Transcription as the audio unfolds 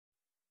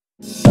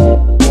In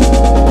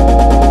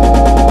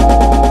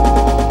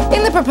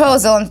the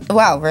proposal,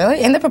 wow,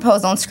 really? In the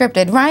proposal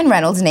Unscripted, Ryan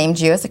Reynolds named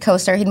you as the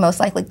co-star he'd most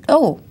likely,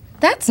 oh,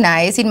 that's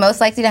nice, he'd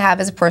most likely to have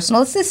as a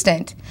personal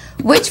assistant.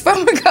 Which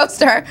former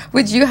co-star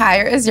would you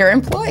hire as your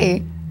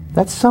employee?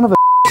 That son of a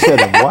said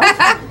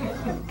what?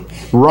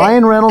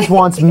 Ryan Reynolds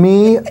wants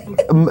me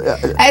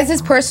as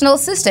his personal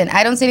assistant.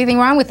 I don't see anything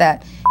wrong with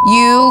that.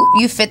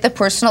 You fit the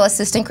personal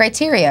assistant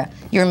criteria.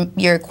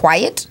 You're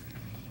quiet.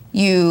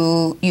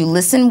 You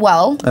listen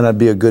well. And I'd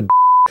be a good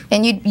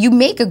and you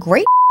make a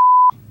great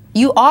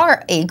You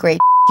are a great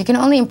You can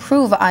only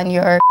improve on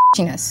your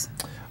ness.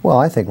 Well,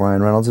 I think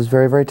Ryan Reynolds is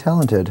very, very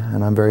talented,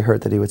 and I'm very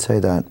hurt that he would say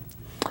that.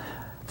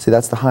 See,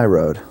 that's the high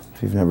road.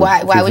 If you've never,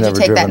 why would you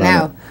take that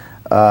now?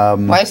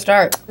 Why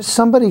start?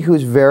 Somebody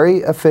who's very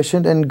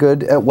efficient and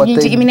good at what you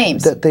need to give me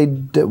names.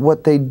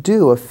 What they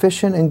do,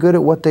 efficient and good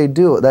at what they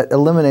do. That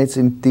eliminates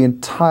the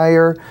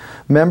entire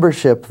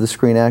membership of the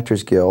Screen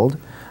Actors Guild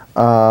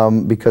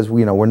because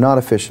we're not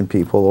efficient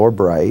people or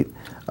bright.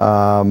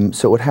 So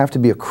it would have to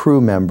be a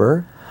crew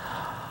member.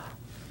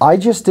 I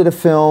just did a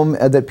film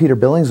that Peter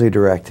Billingsley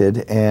directed,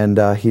 and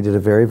he did a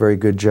very, very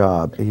good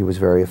job. He was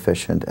very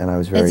efficient, and I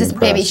was very impressed. Is this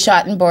baby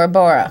shot in Bora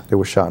Bora? It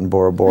was shot in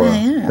Bora Bora. Oh,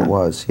 yeah. It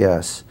was,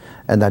 yes.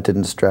 And that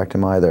didn't distract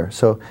him either.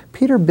 So,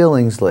 Peter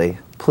Billingsley,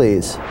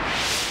 please.